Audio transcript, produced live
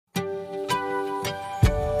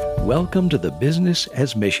Welcome to the Business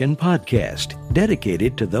as Mission podcast,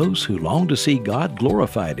 dedicated to those who long to see God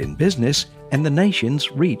glorified in business and the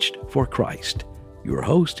nations reached for Christ. Your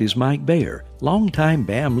host is Mike Bayer, longtime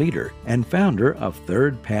BAM leader and founder of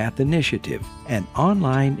Third Path Initiative, an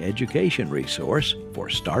online education resource for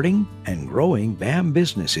starting and growing BAM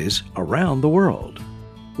businesses around the world.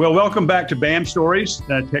 Well, welcome back to BAM Stories,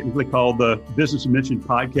 technically called the Business and Mission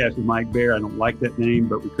Podcast with Mike Bayer. I don't like that name,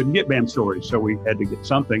 but we couldn't get BAM Stories, so we had to get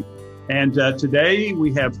something. And today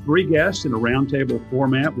we have three guests in a roundtable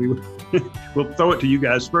format. We'll throw it to you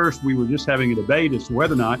guys first. We were just having a debate as to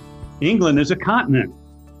whether or not England is a continent.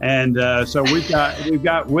 And so we've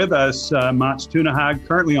got with us Mats Tunehag,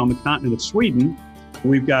 currently on the continent of Sweden.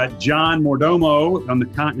 We've got John Mordomo on the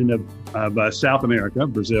continent of South America,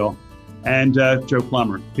 Brazil. And Joe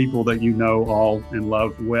Plummer, people that you know all and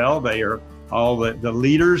love well. They are all the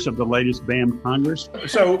leaders of the latest BAM Congress.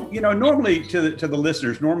 So, normally to the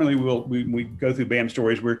listeners, normally we go through BAM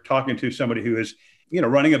Stories. We're talking to somebody who is,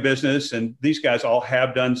 running a business, and these guys all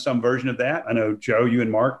have done some version of that. I know, Joe, you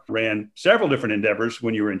and Mark ran several different endeavors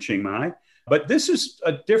when you were in Chiang Mai. But this is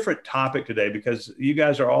a different topic today because you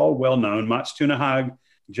guys are all well known. Mats Tunehag,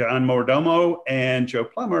 John Mordomo, and Joe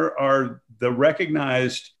Plummer are the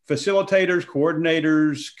recognized facilitators,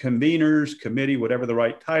 coordinators, conveners, committee, whatever the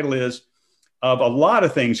right title is, of a lot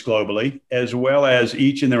of things globally, as well as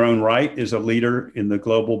each in their own right is a leader in the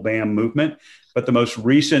global BAM movement. But the most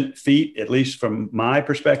recent feat, at least from my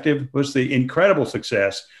perspective, was the incredible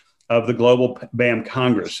success of the Global BAM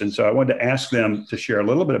Congress. And so I wanted to ask them to share a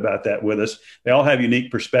little bit about that with us. They all have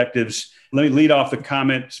unique perspectives. Let me lead off the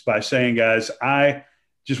comments by saying, guys, I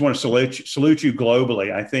just want to salute you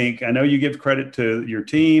globally. I know you give credit to your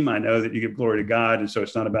team. I know that you give glory to God. And so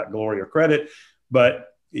it's not about glory or credit, but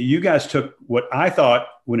you guys took what I thought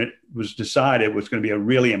when it was decided was going to be a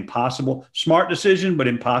really impossible, smart decision, but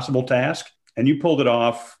impossible task. And you pulled it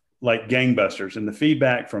off like gangbusters. And the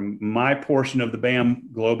feedback from my portion of the BAM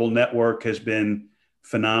Global Network has been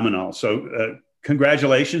phenomenal. So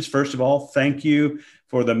congratulations. First of all, thank you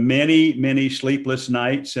for the many, many sleepless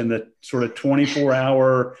nights and the sort of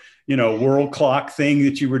 24-hour, world clock thing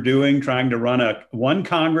that you were doing, trying to run one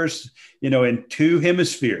Congress, in two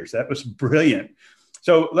hemispheres. That was brilliant.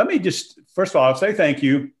 So let me just, first of all, I'll say thank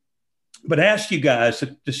you, but ask you guys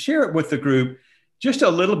to share it with the group, just a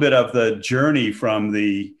little bit of the journey from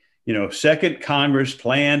the, second Congress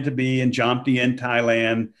planned to be in Jomtien in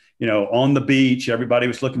Thailand, on the beach. Everybody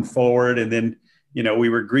was looking forward. And then, we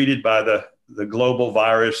were greeted by the global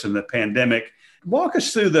virus and the pandemic. Walk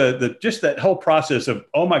us through just that whole process of,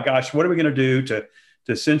 oh my gosh, what are we going to do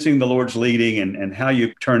to sensing the Lord's leading and how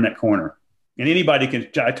you turn that corner? And anybody can,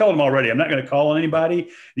 I told them already, I'm not going to call on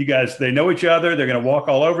anybody. You guys, they know each other. They're going to walk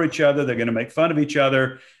all over each other. They're going to make fun of each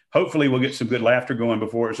other. Hopefully we'll get some good laughter going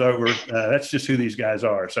before it's over. That's just who these guys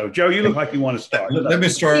are. So Joe, you look like you want to start. Let me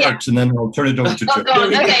start and then I'll turn it over to Joe.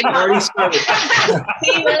 Okay, already started.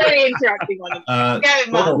 See, very interacting one.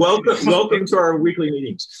 Welcome to our weekly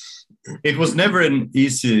meetings. It was never an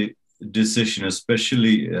easy decision,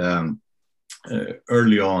 especially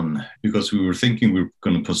early on, because we were thinking we were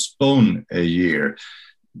going to postpone a year.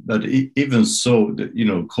 But even so,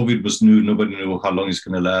 COVID was new. Nobody knew how long it's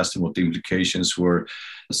going to last and what the implications were.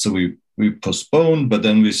 So we postponed, but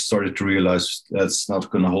then we started to realize that's not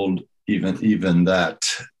going to hold even that.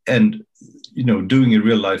 And, doing a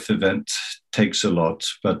real life event takes a lot,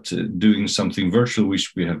 but doing something virtual,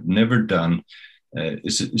 which we have never done,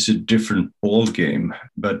 is a different ball game.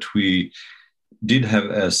 But we did have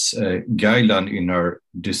as a guideline in our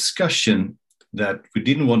discussion that we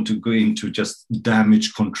didn't want to go into just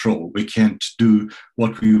damage control. We can't do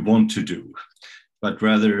what we want to do, but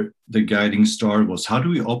rather the guiding star was, how do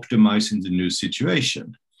we optimize in the new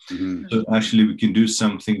situation? Mm-hmm. So actually we can do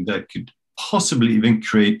something that could possibly even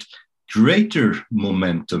create greater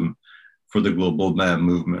momentum for the global BAM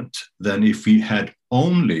movement than if we had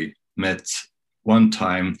only met one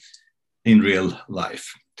time in real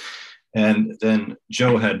life. And then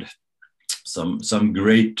Joe had some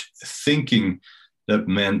great thinking that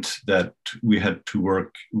meant that we had to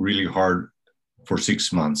work really hard for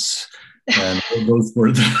 6 months. And those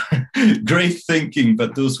were the great thinking,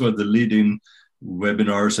 but those were the leading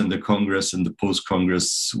webinars and the Congress and the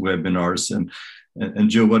post-Congress webinars. And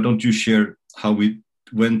Joe, why don't you share how we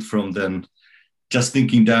went from then just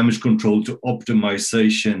thinking damage control to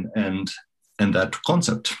optimization and that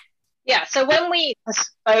concept? Yeah, so when we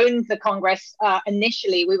postponed the Congress,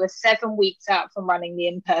 initially, we were 7 weeks out from running the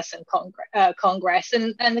in-person Congress.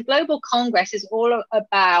 And the Global Congress is all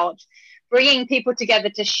about bringing people together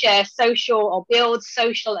to share social or build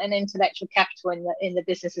social and intellectual capital in the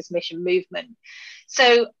Business as Mission movement.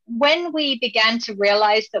 So when we began to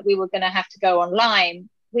realize that we were going to have to go online,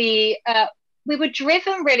 we were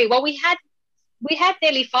driven really. Well, we had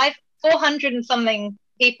nearly 400 and something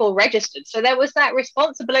people registered. So there was that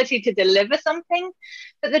responsibility to deliver something.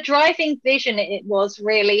 But the driving vision, it was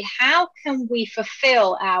really, how can we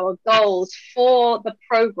fulfill our goals for the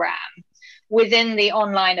program within the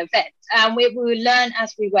online event? And we learned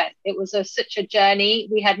as we went. It was such a journey.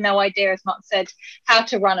 We had no idea, as Mark said, how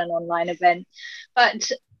to run an online event.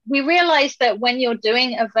 But we realized that when you're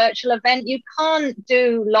doing a virtual event, you can't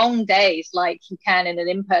do long days like you can in an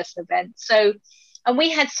in-person event. And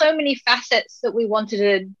we had so many facets that we wanted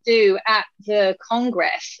to do at the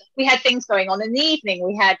Congress. We had things going on in the evening.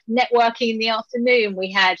 We had networking in the afternoon.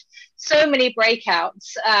 We had so many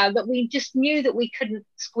breakouts that we just knew that we couldn't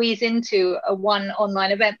squeeze into one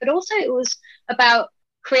online event. But also it was about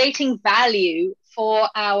creating value for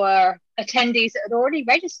our attendees that had already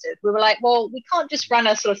registered. We were like, well, we can't just run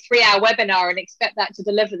a sort of 3-hour webinar and expect that to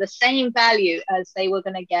deliver the same value as they were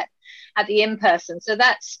going to get at the in-person. So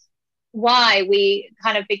that's why we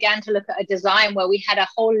kind of began to look at a design where we had a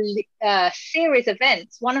whole series of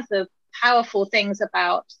events. One of the powerful things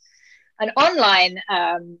about an online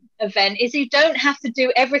event is you don't have to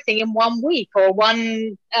do everything in 1 week or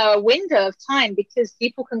one window of time, because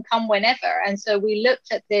people can come whenever. And so we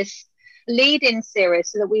looked at this lead-in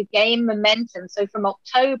series so that we gain momentum. So from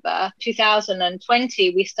October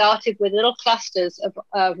 2020, we started with little clusters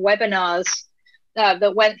of webinars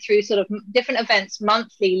that went through sort of different events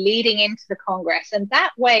monthly leading into the Congress. And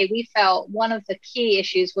that way we felt one of the key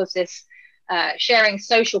issues was this sharing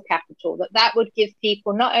social capital, that would give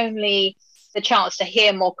people not only the chance to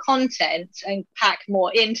hear more content and pack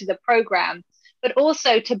more into the program, but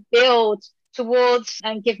also to build towards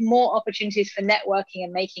and give more opportunities for networking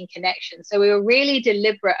and making connections. So we were really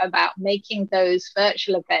deliberate about making those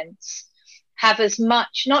virtual events have as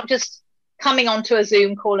much, not just coming onto a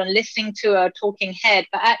Zoom call and listening to a talking head,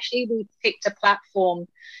 but actually we picked a platform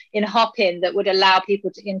in Hopin that would allow people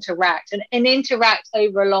to interact and interact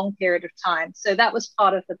over a long period of time. So that was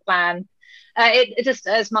part of the plan. It just,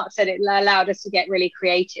 as Mark said, it allowed us to get really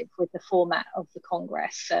creative with the format of the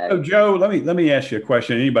Congress. So Joe, let me ask you a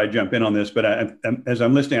question. Anybody jump in on this, but as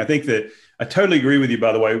I'm listening, I think that I totally agree with you,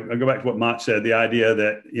 by the way. I'll go back to what Mark said, the idea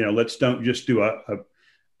that, let's don't just do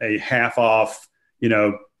a half off,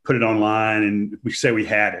 put it online and we say we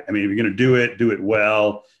had it. I mean, if you're going to do it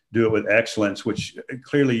well, do it with excellence, which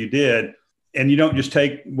clearly you did. And you don't just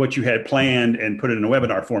take what you had planned and put it in a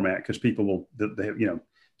webinar format, because people will,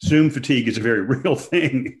 Zoom fatigue is a very real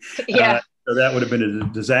thing. Yeah. So that would have been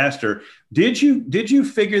a disaster. Did you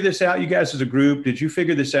figure this out, you guys as a group? Did you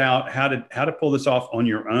figure this out, how to pull this off on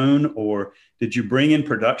your own? Or did you bring in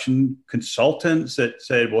production consultants that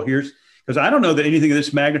said, well, because I don't know that anything of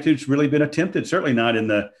this magnitude has really been attempted, certainly not in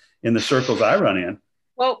the circles I run in.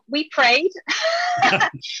 Well, we prayed and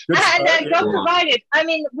God provided. I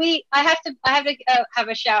mean, I have to have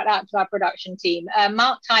a shout out to our production team.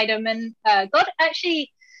 Mark Teiderman, God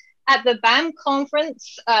actually, at the BAM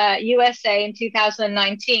conference, USA in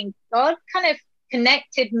 2019, God kind of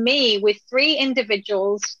connected me with 3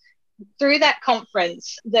 individuals through that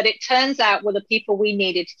conference that it turns out were the people we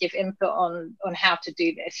needed to give input on how to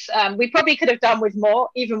do this. We probably could have done with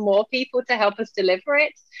even more people to help us deliver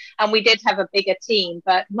it. And we did have a bigger team,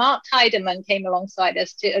 but Mark Teiderman came alongside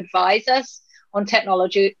us to advise us on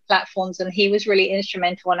technology platforms. And he was really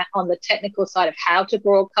instrumental on the technical side of how to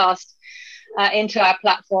broadcast into our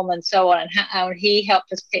platform and so on. And he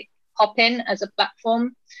helped us pick Hopin as a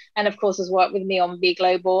platform. And of course, has worked with me on Be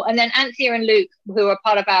Global. And then Anthea and Luke, who are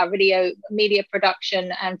part of our video media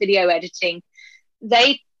production and video editing,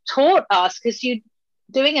 they taught us, because you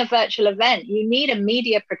doing a virtual event, you need a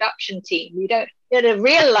media production team. You don't, at a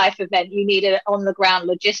real life event, you need an on the ground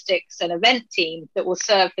logistics and event team that will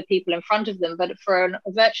serve the people in front of them. But for a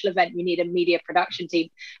virtual event, you need a media production team.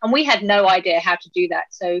 And we had no idea how to do that.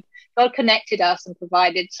 So God connected us and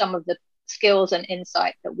provided some of the skills and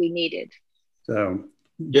insight that we needed. So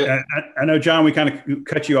yeah, I know, John, we kind of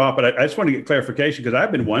cut you off, but I just want to get clarification, because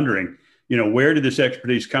I've been wondering, where did this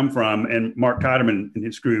expertise come from? And Mark Teiderman and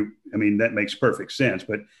his group, I mean, that makes perfect sense,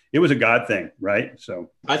 but it was a God thing, right?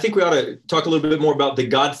 So I think we ought to talk a little bit more about the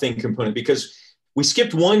God thing component, because we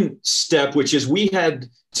skipped one step, which is we had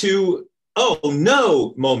 2 oh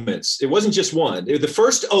no moments. It wasn't just one. The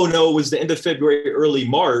first oh no was the end of February, early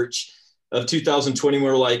March of 2020. We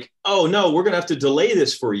were like, oh no, we're going to have to delay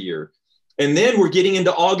this for a year. And then we're getting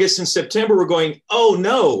into August and September. We're going, oh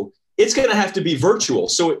no, it's going to have to be virtual.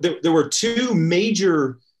 So there were 2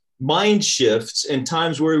 major mind shifts and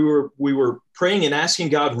times where we were praying and asking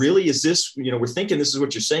God, really, is this, we're thinking this is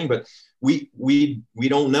what you're saying, but we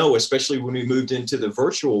don't know, especially when we moved into the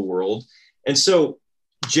virtual world. And so,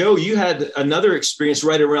 Joe, you had another experience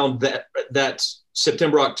right around that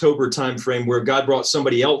September, October timeframe where God brought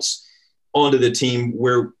somebody else onto the team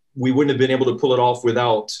where we wouldn't have been able to pull it off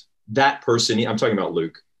without that person. I'm talking about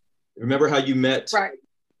Luke. Remember how you met? Right.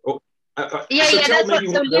 Tell maybe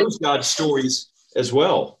one of those God stories as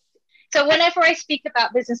well. So whenever I speak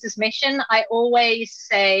about Business's Mission, I always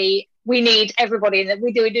say we need everybody, and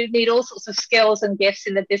we do need all sorts of skills and gifts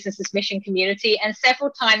in the Business's Mission community. And several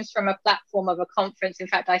times from a platform of a conference, in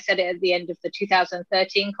fact, I said it at the end of the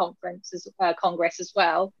 2013 Congress as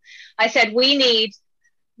well. I said we need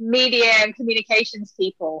media and communications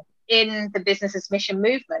people in the Business's Mission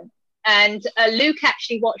movement. And Luke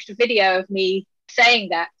actually watched a video of me saying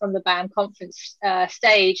that from the BAM conference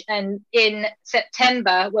stage. And in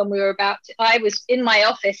September, when we were I was in my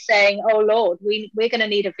office saying, oh Lord, we're going to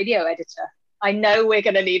need a video editor. I know we're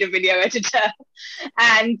going to need a video editor.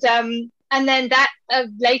 And then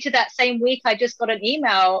later that same week, I just got an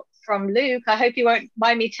email from Luke. I hope you won't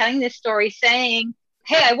mind me telling this story, saying,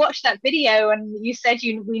 hey, I watched that video and you said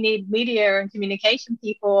we need media and communication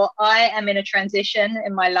people. I am in a transition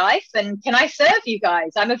in my life, and can I serve you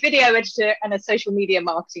guys? I'm a video editor and a social media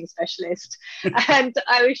marketing specialist. And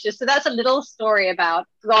I was so that's a little story about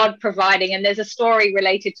God providing. And there's a story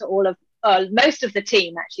related to all of most of the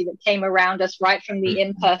team actually that came around us right from the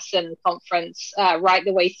in-person conference right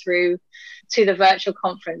the way through to the virtual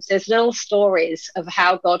conference. There's little stories of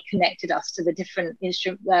how God connected us to the different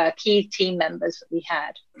key team members that we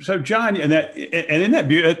had. So John, and in that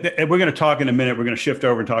we're going to talk in a minute, we're going to shift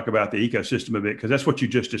over and talk about the ecosystem a bit, because that's what you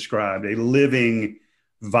just described, a living,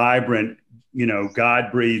 vibrant,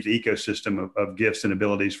 God-breathed ecosystem of gifts and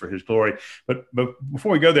abilities for his glory. But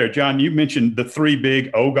before we go there, John, you mentioned the three big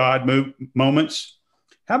 "Oh God" moments.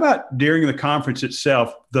 How about during the conference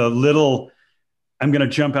itself, the little "I'm going to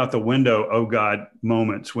jump out the window, oh God"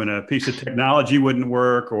 moments when a piece of technology wouldn't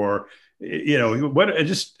work, or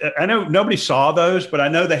I know nobody saw those, but I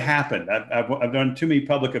know they happened. I've done too many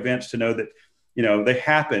public events to know that they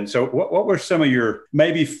happen. So what were some of your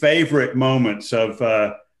maybe favorite moments of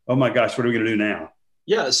oh my gosh, what are we going to do now?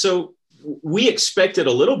 Yeah, so we expected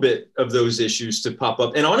a little bit of those issues to pop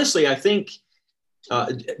up. And honestly, I think,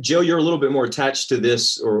 Joe, you're a little bit more attached to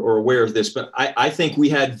this or aware of this, but I think we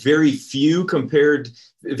had very few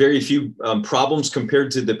problems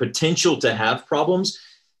compared to the potential to have problems.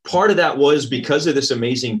 Part of that was because of this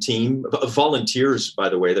amazing team of volunteers, by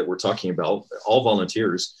the way, that we're talking about, all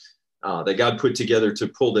volunteers that God put together to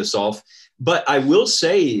pull this off. But I will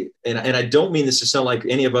say, and I don't mean this to sound like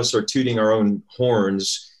any of us are tooting our own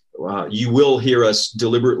horns. You will hear us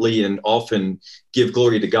deliberately and often give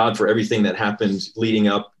glory to God for everything that happened leading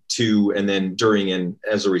up to and then during and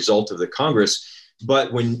as a result of the Congress.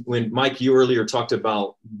 But when Mike, you earlier talked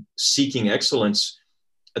about seeking excellence,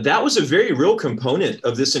 that was a very real component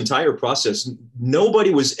of this entire process.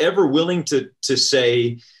 Nobody was ever willing to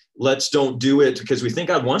say, let's don't do it because we think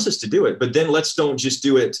God wants us to do it, but then let's don't just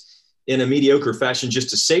do it in a mediocre fashion just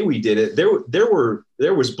to say we did it.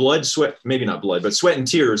 There was blood, sweat, maybe not blood, but sweat and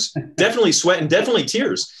tears, definitely sweat and definitely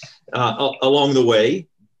tears along the way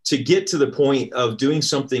to get to the point of doing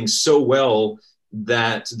something so well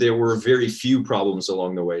that there were very few problems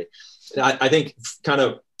along the way. I think kind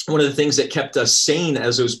of one of the things that kept us sane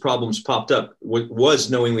as those problems popped up was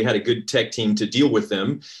knowing we had a good tech team to deal with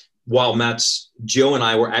them, while Joe and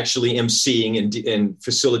I were actually emceeing and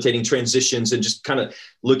facilitating transitions and just kind of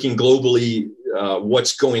looking globally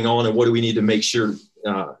what's going on and what do we need to make sure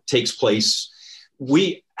takes place.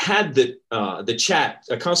 We had the chat,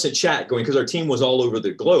 a constant chat going because our team was all over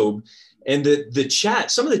the globe. And the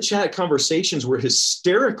chat, some of the chat conversations were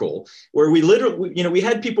hysterical, where we literally, we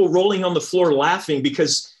had people rolling on the floor laughing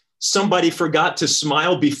because somebody forgot to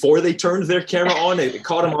smile before they turned their camera on. It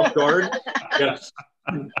caught them off guard. Yeah.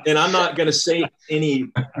 And I'm not going to say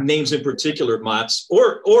any names in particular, Mats,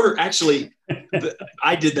 or actually,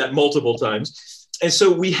 I did that multiple times. And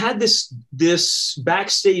so we had this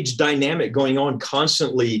backstage dynamic going on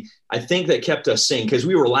constantly. I think that kept us sane because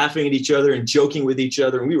we were laughing at each other and joking with each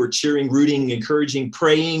other, and we were cheering, rooting, encouraging,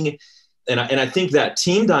 praying. And I think that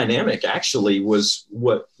team dynamic actually was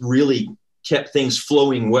what really kept things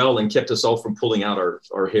flowing well and kept us all from pulling out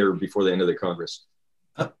our hair before the end of the Congress.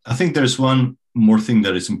 I think there's one more thing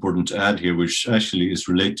that is important to add here, which actually is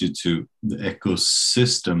related to the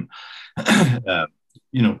ecosystem. There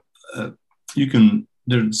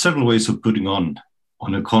are several ways of putting on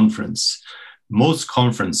a conference. Most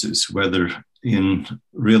conferences, whether in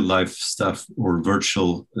real life stuff or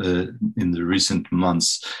virtual in the recent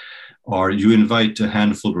months are you invite a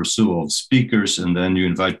handful or so of speakers, and then you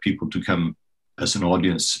invite people to come as an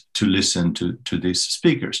audience to listen to these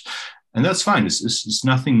speakers. And that's fine. It's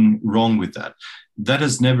nothing wrong with that. That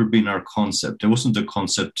has never been our concept. There wasn't a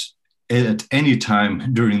concept at any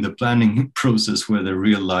time during the planning process, whether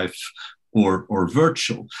real life or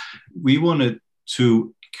virtual. We wanted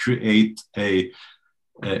to create a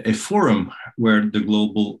forum where the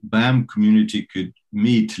global BAM community could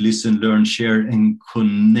meet, listen, learn, share, and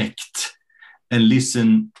connect, and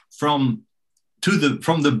listen from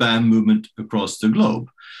the BAM movement across the globe.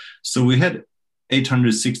 So we had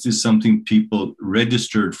 860 something people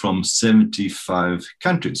registered from 75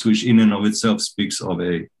 countries, which in and of itself speaks of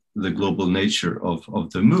the global nature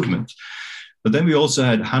of the movement. But then we also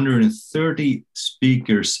had 130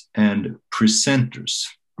 speakers and presenters.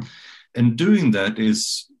 And doing that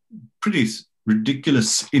is pretty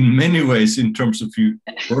ridiculous in many ways in terms of your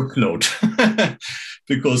workload,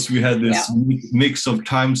 because we had this mix of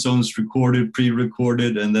time zones, recorded,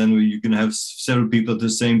 pre-recorded, and then you can have several people at the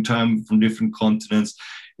same time from different continents.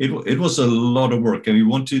 It was a lot of work, and we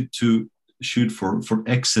wanted to shoot for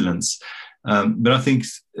excellence. But I think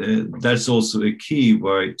that's also a key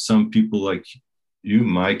why some people like you,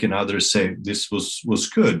 Mike, and others say this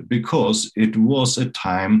was good, because it was a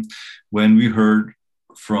time when we heard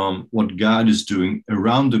from what God is doing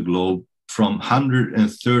around the globe from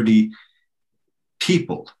 130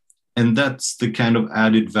 people. And that's the kind of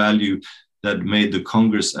added value that made the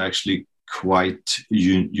Congress actually quite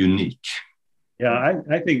unique. Yeah,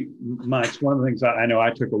 I think, Mike, one of the things I know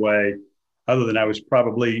I took away, other than I was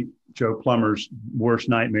probably Joe Plummer's worst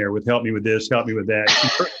nightmare with help me with this, help me with that.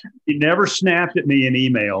 She never snapped at me in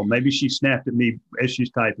email. Maybe she snapped at me as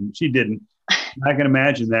she's typing. She didn't. I can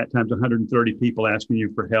imagine that times 130 people asking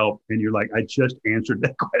you for help, and you're like, I just answered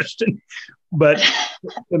that question. But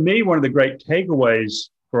to me, one of the great takeaways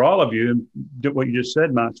for all of you, and what you just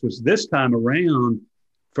said, Max, was this time around,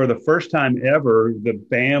 for the first time ever, the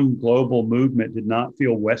BAM global movement did not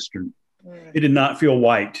feel Western. It did not feel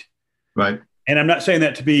white. Right. And I'm not saying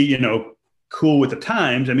that to be, cool with the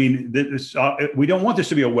times. I mean, we don't want this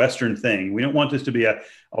to be a Western thing. We don't want this to be a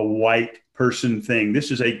white person thing.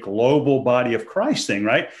 This is a global body of Christ thing,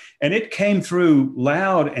 right? And it came through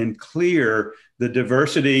loud and clear, the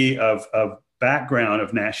diversity of background,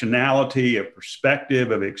 of nationality, of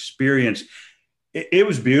perspective, of experience. It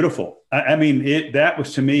was beautiful. I mean, that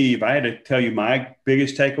was, to me, if I had to tell you my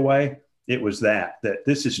biggest takeaway, it was that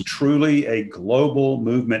this is truly a global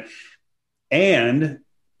movement, and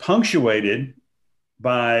punctuated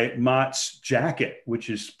by Mott's jacket, which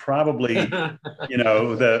is probably, I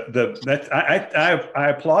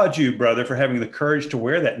applaud you, brother, for having the courage to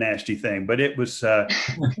wear that nasty thing. But it was,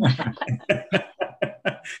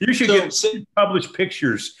 you should get published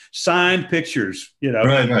pictures, signed pictures,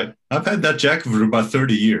 Right. I've had that jacket for about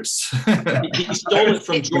 30 years. He stole it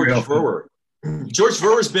from George Verwer. George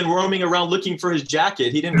Verwer's been roaming around looking for his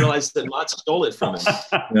jacket. He didn't realize that Mott stole it from him.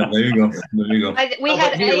 Yeah, there you go. We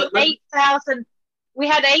had 8,000. We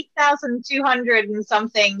had 8,200 and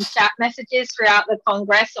something chat messages throughout the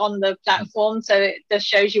Congress on the platform. So it just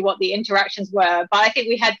shows you what the interactions were. But I think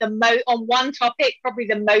we had on one topic, probably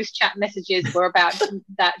the most chat messages were about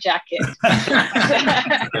that jacket.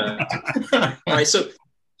 All right. So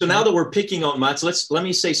now that we're picking on Mott, let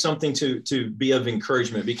me say something to be of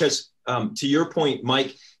encouragement, because to your point,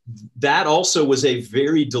 Mike, that also was a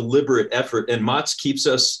very deliberate effort, and Mott keeps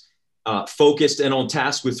us focused and on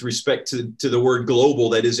task with respect to the word global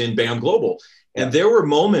that is in BAM Global. And there were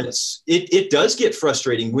moments, it does get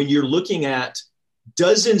frustrating when you're looking at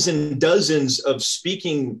dozens and dozens of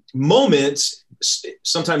speaking moments.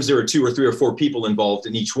 Sometimes there are 2 or 3 or 4 people involved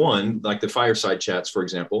in each one, like the fireside chats, for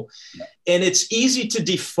example. Yeah. And it's easy to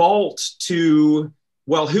default to,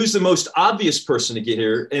 well, who's the most obvious person to get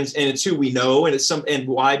here? And it's who we know, and and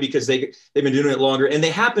why? Because they've been doing it longer, and they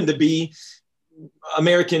happen to be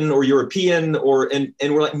American or European, and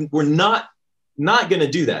we're like, we're not going to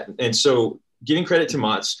do that. And so, giving credit to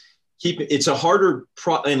Mott's, it's a harder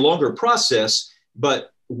and longer process,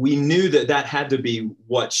 but we knew that had to be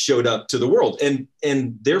what showed up to the world, and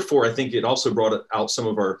therefore, I think it also brought out some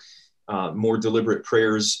of our more deliberate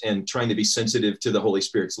prayers and trying to be sensitive to the Holy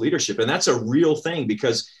Spirit's leadership. And that's a real thing,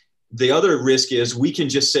 because the other risk is we can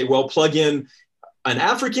just say, well, plug in an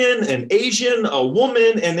African, an Asian, a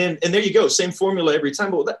woman, and there you go, same formula every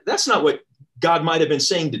time. Well, that's not what God might have been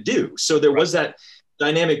saying to do. So there was that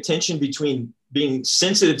dynamic tension between being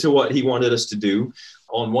sensitive to what he wanted us to do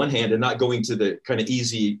on one hand, and not going to the kind of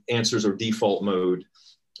easy answers or default mode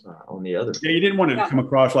on the other. Yeah, you didn't want it to come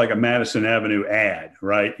across like a Madison Avenue ad,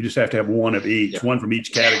 right? You just have to have one of each, one from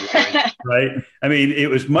each category, right? I mean, it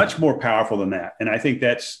was much more powerful than that. And I think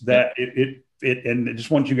that's and I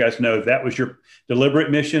just want you guys to know that was your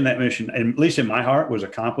deliberate mission. That mission, and at least in my heart, was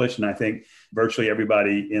accomplished. And I think virtually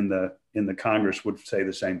everybody in the Congress would say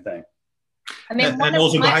the same thing. I mean, and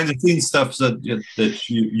also behind the scenes stuff that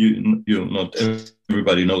you not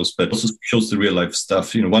everybody knows, but also shows the real life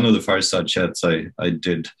stuff. You know, one of the fireside chats I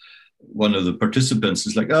did, one of the participants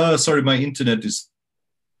is like, "Oh, sorry, my internet is."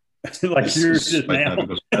 Like yours is now.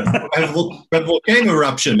 I have a volcano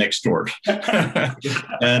eruption next door.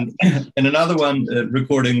 and another one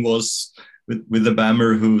recording was with the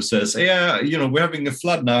BAMer who says, "Yeah, you know, we're having a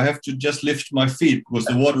flood now. I have to just lift my feet because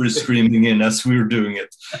the water is streaming in as we're doing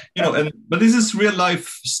it." You know, but this is real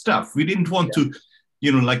life stuff. We didn't want to,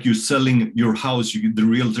 you know, like you selling your house, the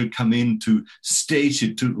realtor come in to stage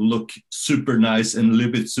it to look super nice and a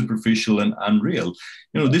little bit superficial and unreal.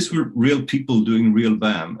 You know, these were real people doing real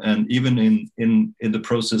BAM. And even in the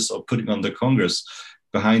process of putting on the Congress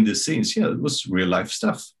behind the scenes, it was real life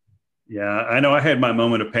stuff. Yeah, I know I had my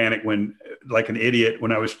moment of panic when, like an idiot,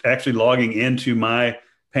 when I was actually logging into my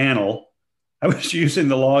panel. I was using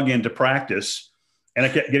the login to practice, and I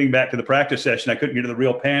kept getting back to the practice session. I couldn't get to the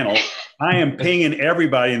real panel. I am pinging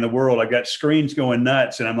everybody in the world. I got screens going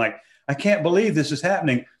nuts, and I'm like, I can't believe this is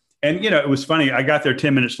happening. And, you know, it was funny. I got there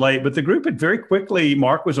 10 minutes late, but the group had very quickly,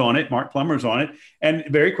 Mark was on it, Mark Plummer was on it, and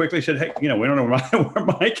very quickly said, "Hey, you know, we don't know where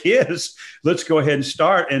Mike is. Let's go ahead and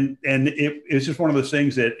start." And it's just one of those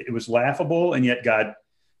things that it was laughable, and yet God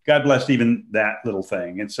blessed even that little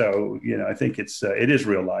thing. And so, you know, I think it is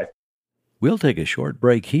real life. We'll take a short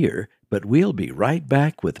break here, but we'll be right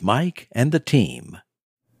back with Mike and the team.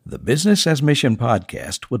 The Business as Mission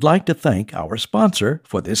podcast would like to thank our sponsor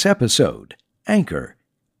for this episode, Anchor.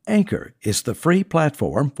 Anchor is the free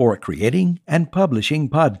platform for creating and publishing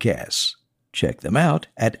podcasts. Check them out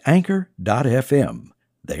at anchor.fm.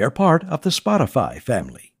 They are part of the Spotify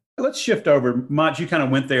family. Let's shift over. Mont, you kind of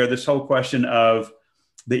went there, this whole question of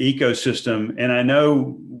the ecosystem. And I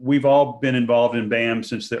know we've all been involved in BAM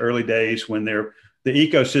since the early days when the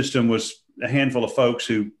ecosystem was a handful of folks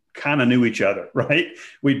who kind of knew each other, right?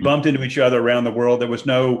 We bumped into each other around the world. There was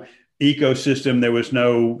no ecosystem. There was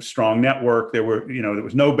no strong network. There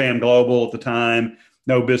was no BAM Global at the time,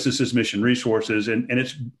 no Business as Mission resources. And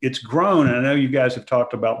it's grown. And I know you guys have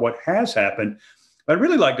talked about what has happened. But I'd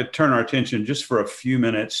really like to turn our attention just for a few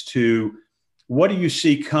minutes to what do you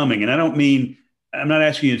see coming? And I'm not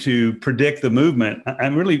asking you to predict the movement.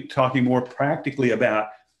 I'm really talking more practically about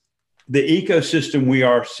the ecosystem we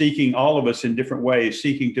are seeking, all of us in different ways,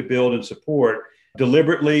 seeking to build and support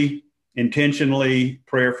deliberately, intentionally,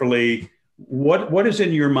 prayerfully. What is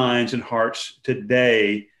in your minds and hearts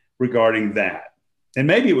today regarding that? And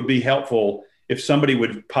maybe it would be helpful if somebody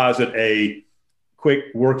would posit a quick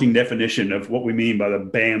working definition of what we mean by the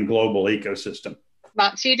BAM global ecosystem.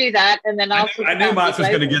 Mats, you do that, and then I knew Mats was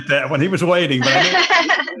going to get that when he was waiting.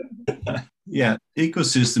 But yeah,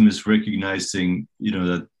 ecosystem is recognizing, you know,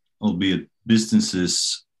 that albeit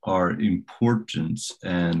businesses are important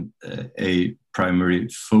and a primary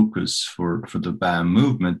focus for the BAM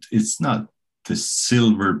movement, it's not the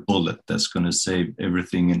silver bullet that's going to save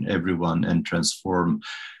everything and everyone and transform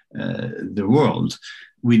the world.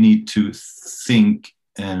 We need to think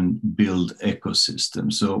and build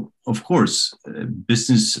ecosystems. So, of course,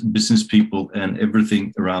 business people and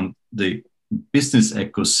everything around the business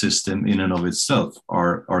ecosystem in and of itself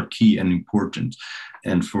are key and important.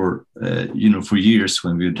 And for years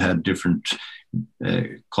when we've had different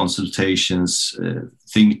consultations,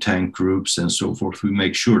 think tank groups and so forth, we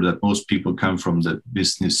make sure that most people come from the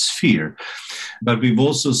business sphere. But we've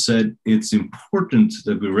also said it's important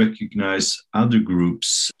that we recognize other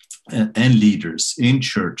groups and leaders in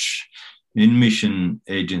church, in mission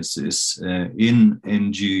agencies, in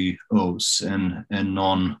NGOs and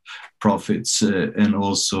non-profits, and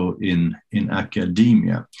also in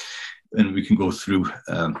academia. And we can go through,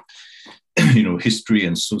 history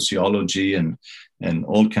and sociology and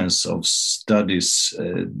all kinds of studies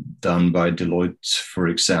done by Deloitte, for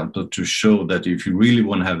example, to show that if you really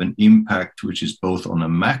want to have an impact, which is both on a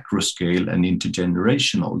macro scale and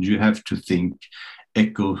intergenerational, you have to think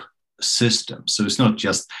ecosystem. So it's not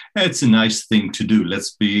just, it's a nice thing to do,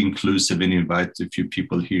 let's be inclusive and invite a few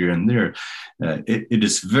people here and there. It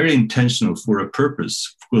is very intentional for a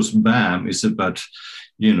purpose. Of course, BAM is about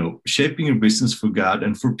shaping your business for God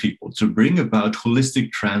and for people to bring about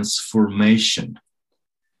holistic transformation.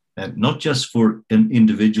 And not just for an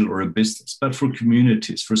individual or a business, but for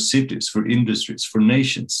communities, for cities, for industries, for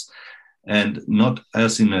nations. And not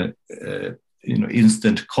as in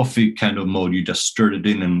instant coffee kind of mode. You just stir it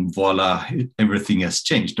in and voila, everything has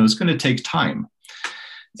changed. No, it's going to take time.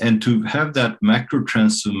 And to have that macro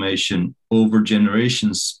transformation over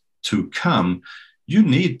generations to come, you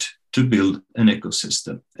need to build an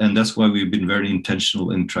ecosystem. And that's why we've been very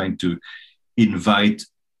intentional in trying to invite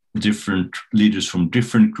different leaders from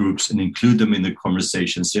different groups and include them in the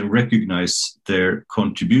conversations and recognize their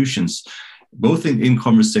contributions, both in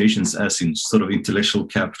conversations as in sort of intellectual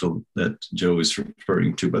capital that Joe is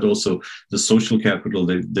referring to, but also the social capital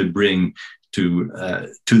they bring to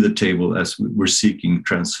the table as we're seeking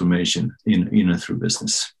transformation in and through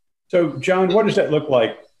business. So, John, what does that look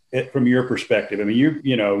like from your perspective? I mean,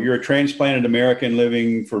 you're a transplanted American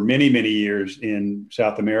living for many, many years in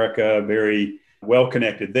South America, very well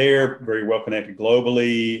connected there, very well connected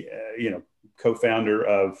globally. Co-founder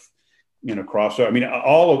of Crossover. I mean,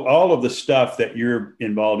 all of the stuff that you're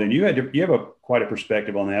involved in, you have quite a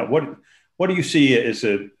perspective on that. What do you see as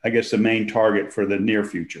the main target for the near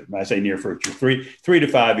future? I say near future, 3 to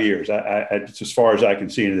 5 years. It's as far as I can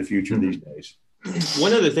see into the future these days.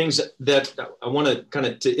 One of the things that I want to kind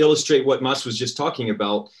of to illustrate what Mats was just talking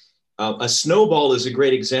about, a snowball is a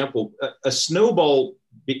great example. A snowball,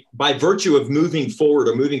 by virtue of moving forward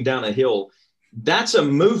or moving down a hill, that's a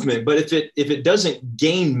movement. But if it doesn't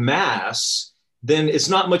gain mass, then it's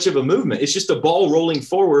not much of a movement. It's just a ball rolling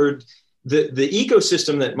forward. The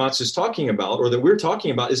ecosystem that Mats is talking about, or that we're talking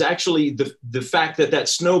about, is actually the fact that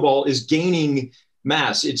snowball is gaining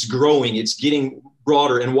mass. It's growing. It's getting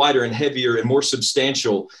broader and wider and heavier and more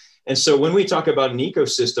substantial. And so when we talk about an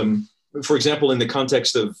ecosystem, for example, in the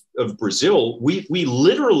context of Brazil, we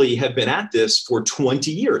literally have been at this for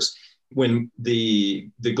 20 years. When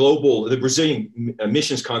the Brazilian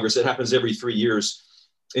Missions Congress that happens every 3 years,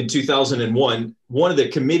 in 2001, one of the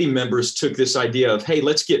committee members took this idea of, hey,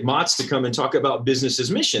 let's get Mats to come and talk about business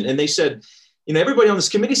as mission. And they said, everybody on this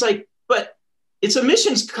committee is like, but it's a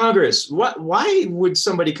missions Congress. Why would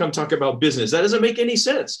somebody come talk about business? That doesn't make any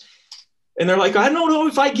sense. And they're like, I don't know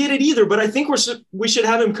if I get it either, but I think we should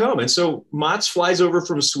have him come. And so Mats flies over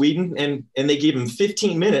from Sweden, and they gave him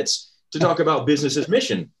 15 minutes to talk about business as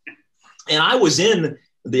mission. And I was in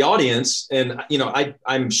the audience, and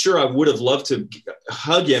I'm sure I would have loved to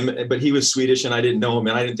hug him, but he was Swedish and I didn't know him,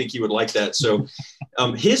 and I didn't think he would like that. So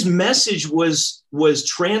his message was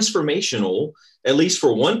transformational, at least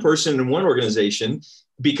for one person in one organization,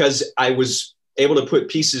 because I was able to put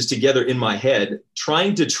pieces together in my head,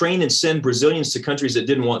 trying to train and send Brazilians to countries that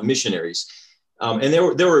didn't want missionaries. And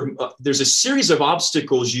there's a series of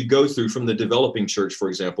obstacles you go through from the developing church, for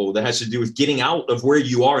example, that has to do with getting out of where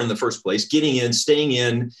you are in the first place, getting in, staying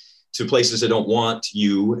in to places that don't want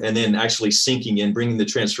you, and then actually sinking in, bringing the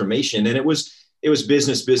transformation. And it was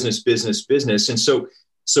business. And so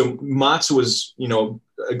Mats was,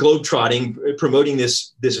 globetrotting, promoting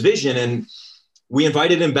this vision. And we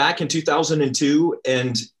invited him back in 2002.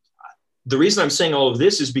 And the reason I'm saying all of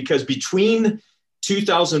this is because between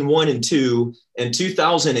 2001 and 2 and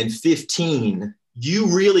 2015,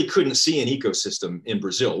 you really couldn't see an ecosystem in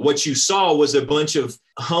Brazil. What you saw was a bunch of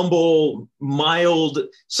humble, mild,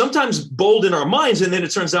 sometimes bold in our minds. And then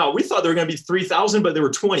it turns out we thought there were going to be 3,000, but there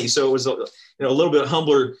were 20. So it was a little bit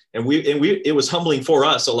humbler, and it was humbling for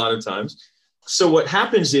us a lot of times. So what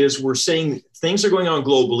happens is we're saying things are going on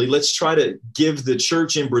globally. Let's try to give the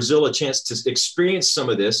church in Brazil a chance to experience some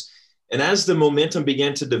of this. And as the momentum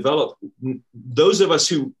began to develop, those of us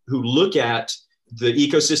who look at the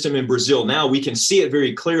ecosystem in Brazil now, we can see it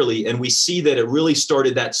very clearly. And we see that it really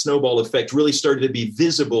started, that snowball effect really started to be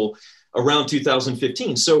visible around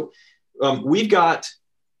 2015. So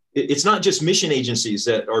it's not just mission agencies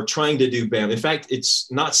that are trying to do BAM. In fact,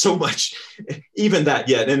 it's not so much even that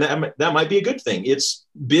yet. And that might be a good thing. It's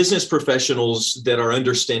business professionals that are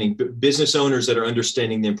understanding, business owners that are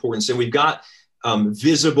understanding the importance. And we've got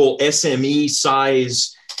visible SME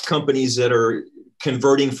size companies that are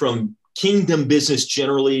converting from kingdom business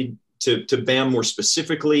generally to BAM more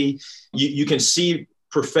specifically. You can see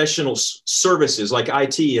professional services like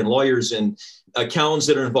IT and lawyers and accountants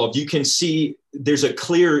that are involved. You can see there's a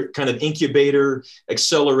clear kind of incubator,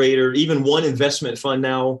 accelerator, even one investment fund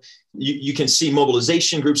now. You can see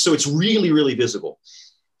mobilization groups. So it's really, really visible.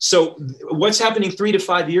 So what's happening 3 to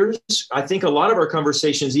 5 years? I think a lot of our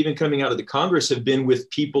conversations, even coming out of the Congress, have been with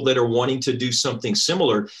people that are wanting to do something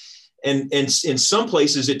similar. And in some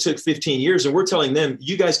places, it took 15 years. And we're telling them,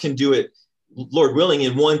 you guys can do it, Lord willing,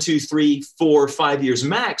 in 1, 2, 3, 4, 5 years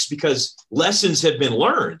max, because lessons have been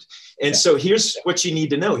learned. And so here's what you need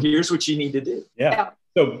to know. Here's what you need to do. Yeah.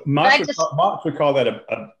 So Mats would call that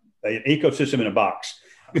an ecosystem in a box.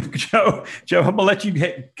 Joe, I'm going to let you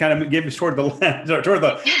kind of give us toward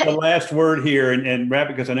the last word here and wrap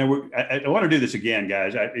it, because I know I want to do this again,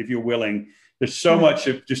 guys, if you're willing. There's so much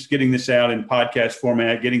of just getting this out in podcast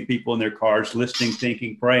format, getting people in their cars, listening,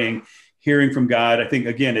 thinking, praying, hearing from God. I think,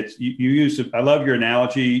 again, I love your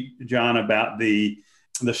analogy, John, about the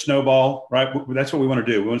snowball, right? That's what we want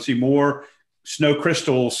to do. We want to see more snow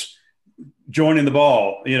crystals joining the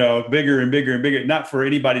ball, bigger and bigger and bigger, not for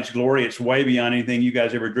anybody's glory. It's way beyond anything you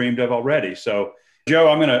guys ever dreamed of already. So Joe,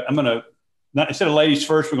 I'm going to not, instead of ladies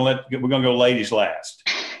first, we're going to go ladies last.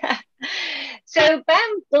 So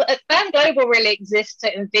BAM Global really exists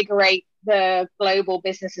to invigorate the global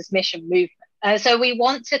business mission movement. So we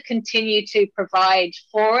want to continue to provide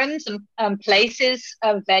forums and places,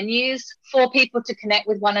 venues for people to connect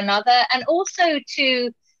with one another, and also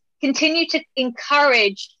to continue to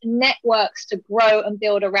encourage networks to grow and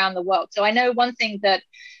build around the world. So I know one thing that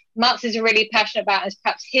Mats is really passionate about, is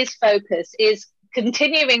perhaps his focus is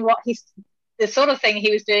continuing the sort of thing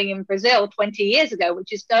he was doing in Brazil 20 years ago,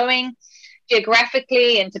 which is going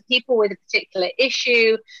geographically into people with a particular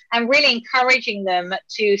issue and really encouraging them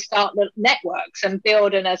to start networks and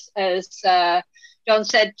build. And as John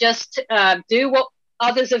said, just do what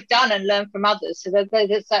others have done and learn from others. So there's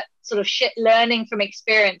that sort of learning from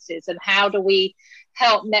experiences, and how do we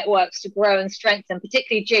help networks to grow and strengthen,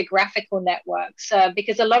 particularly geographical networks,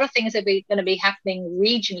 because a lot of things are going to be happening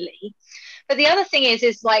regionally. But the other thing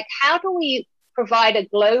is like, how do we provide a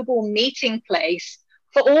global meeting place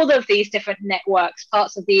for all of these different networks,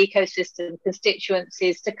 parts of the ecosystem,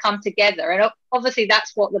 constituencies to come together? And obviously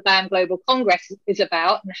that's what the BAM Global Congress is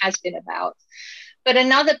about and has been about. But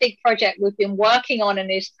another big project we've been working on,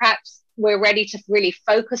 and is perhaps we're ready to really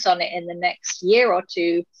focus on it in the next year or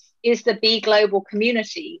two, is the Be Global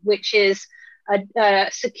community, which is a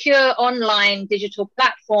secure online digital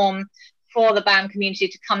platform for the BAM community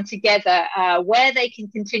to come together, where they can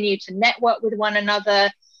continue to network with one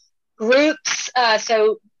another, groups,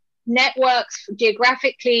 so networks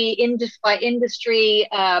geographically, by industry,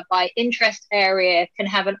 by interest area, can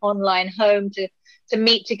have an online home to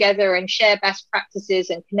meet together and share best practices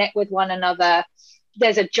and connect with one another.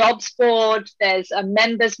 There's a jobs board, there's a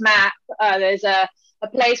members map, there's a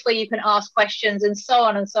place where you can ask questions, and so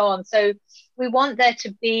on and so on. So we want there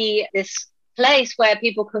to be this place where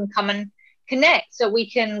people can come and connect, so we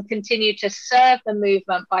can continue to serve the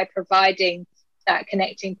movement by providing that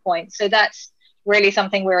connecting point. So that's really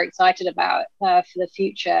something we're excited about for the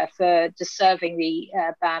future, for just serving the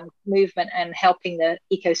BAM movement and helping the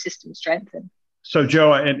ecosystem strengthen. So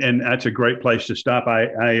Joe, and that's a great place to stop.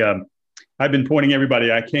 I've been pointing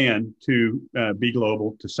everybody I can to Be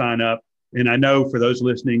Global to sign up. And I know for those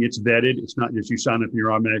listening, it's vetted. It's not just you sign up and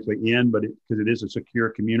you're automatically in, but because it is a secure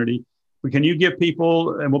community. But can you give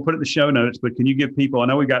people, and we'll put it in the show notes, but can you give people, I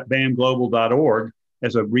know we got bamglobal.org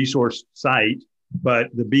as a resource site, but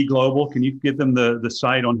the Be Global, can you give them the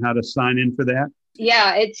site on how to sign in for that?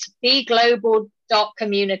 Yeah, it's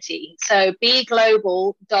beglobal.community. So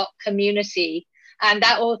beglobal.community. And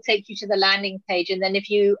that will take you to the landing page. And then if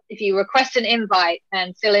you request an invite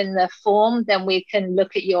and fill in the form, then we can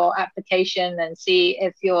look at your application and see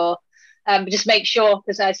if you're, just make sure,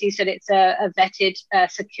 because as you said, it's a vetted,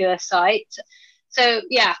 secure site. So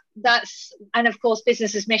yeah, and of course,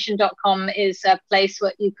 businessesmission.com is a place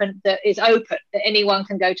that is open, that anyone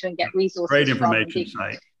can go to and get resources. Great information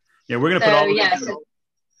site. Yeah, we're going to put all the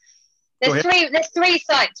There's three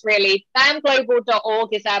sites really.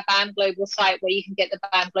 BAMglobal.org is our BAM Global site where you can get the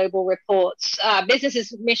BAM Global reports.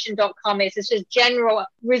 Businessesmission.com is just general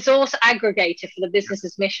resource aggregator for the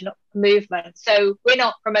Businesses Mission movement. So we're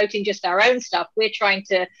not promoting just our own stuff. We're trying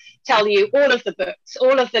to tell you all of the books,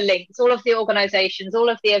 all of the links, all of the organizations, all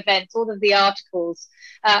of the events, all of the articles,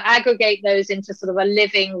 aggregate those into sort of a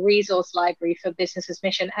living resource library for Businesses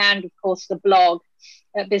Mission, and of course the blog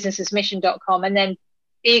at businessesmission.com. And then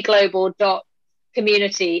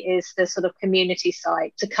beglobal.community is the sort of community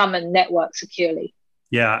site to come and network securely.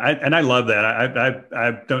 Yeah, I love that.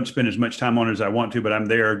 I don't spend as much time on it as I want to, but I'm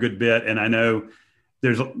there a good bit. And I know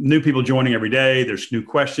there's new people joining every day. There's new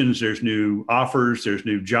questions. There's new offers. There's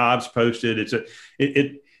new jobs posted. Just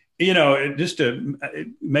to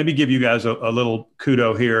maybe give you guys a little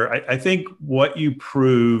kudo here. I think what you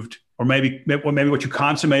proved, or maybe what you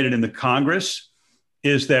consummated in the Congress,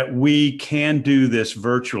 is that we can do this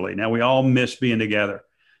virtually. Now, we all miss being together.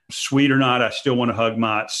 Sweet or not, I still want to hug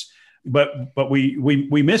Mats, but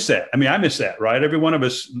we miss that. I mean, I miss that, right? Every one of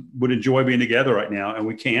us would enjoy being together right now, and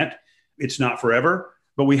we can't. It's not forever,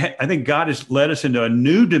 but I think God has led us into a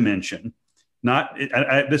new dimension.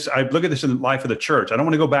 I look at this in the life of the church. I don't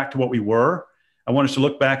want to go back to what we were. I want us to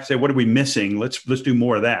look back and say, what are we missing? Let's do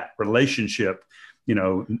more of that. Relationship,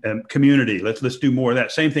 community. Let's do more of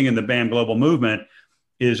that. Same thing in the BAM Global movement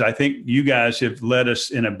is I think you guys have led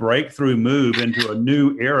us in a breakthrough move into a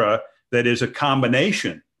new era that is a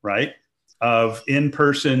combination, right, of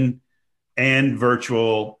in-person and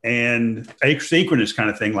virtual and asynchronous kind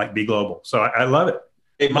of thing like Be Global. So I love it.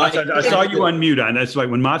 Hey, Mike, I saw you unmute. That's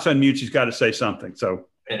like when Mott's unmutes, he's got to say something. So,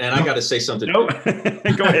 and I got to say something. Nope.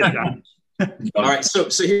 Go ahead, John. All right. So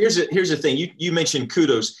here's the thing. You mentioned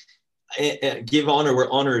kudos. Give honor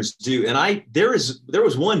where honor is due. And there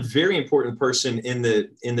was one very important person in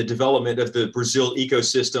the development of the Brazil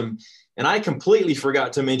ecosystem, and I completely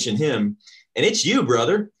forgot to mention him. And it's you,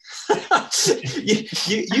 brother.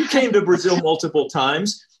 you came to Brazil multiple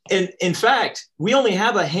times. And in fact, we only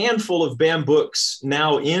have a handful of BAM books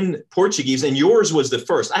now in Portuguese, and yours was the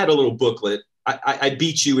first. I had a little booklet. I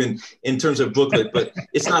beat you in terms of booklet, but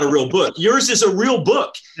it's not a real book. Yours is a real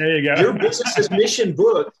book. There you go. Your Business as Mission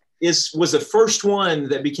book was the first one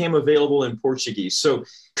that became available in Portuguese. So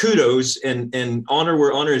kudos and honor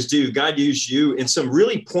where honor is due. God used you in some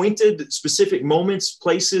really pointed, specific moments,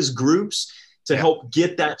 places, groups to help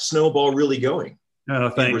get that snowball really going.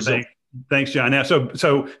 Oh, thanks, John. Now,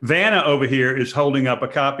 so Vanna over here is holding up a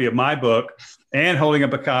copy of my book and holding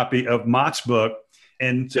up a copy of Mott's book.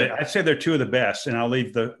 And I'd say they're two of the best, and I'll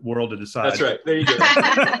leave the world to decide. That's right. There you go.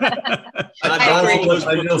 I just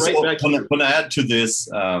want to add to this,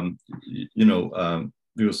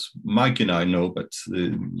 because Mike and I know, but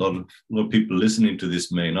a lot of people listening to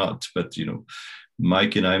this may not, but,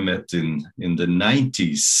 Mike and I met in the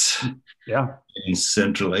 90s. Yeah. In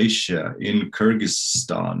Central Asia, in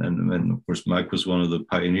Kyrgyzstan. And of course, Mike was one of the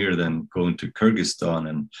pioneers then going to Kyrgyzstan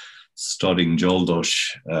and studying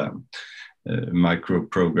Joldosh, micro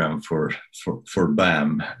program for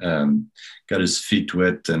BAM. Got his feet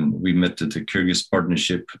wet, and we met at the Kyrgyz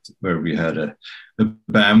partnership where we had a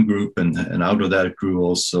BAM group, and out of that grew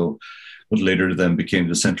also what later then became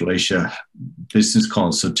the Central Asia Business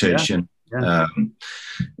Consultation,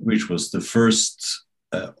 which was the first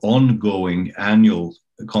ongoing annual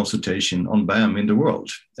consultation on BAM in the world,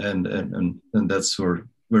 and that's where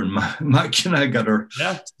Mike and I got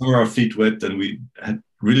our feet wet, and we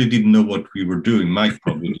really didn't know what we were doing. Mike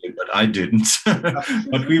probably did, but I didn't.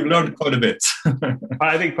 But we've learned quite a bit.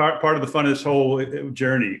 I think part of the fun of this whole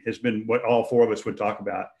journey has been what all four of us would talk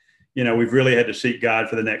about. We've really had to seek God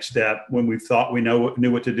for the next step. When we thought we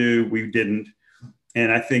knew what to do, we didn't.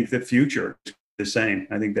 And I think the future is the same.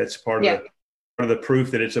 I think that's part of the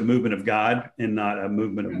proof that it's a movement of God and not a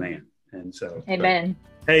movement of man. And so, amen.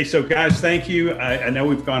 Hey, so guys, thank you. I know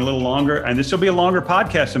we've gone a little longer, and this will be a longer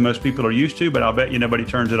podcast than most people are used to, but I'll bet you nobody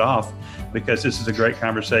turns it off because this is a great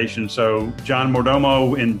conversation. So John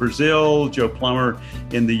Mordomo in Brazil, Joe Plummer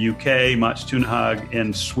in the UK, Mats Thunhag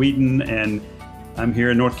in Sweden, and I'm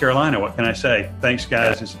here in North Carolina. What can I say? Thanks,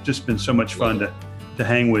 guys. It's just been so much fun to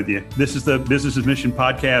hang with you. This is the Business as Mission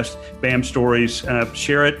podcast, BAM Stories.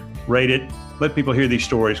 Share it, rate it, let people hear these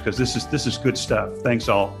stories because this is good stuff. Thanks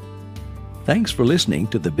all. Thanks for listening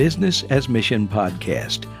to the Business as Mission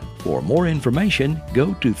podcast. For more information,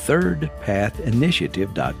 go to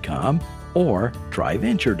thirdpathinitiative.com or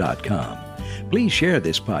tryventure.com. Please share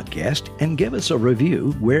this podcast and give us a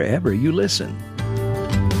review wherever you listen.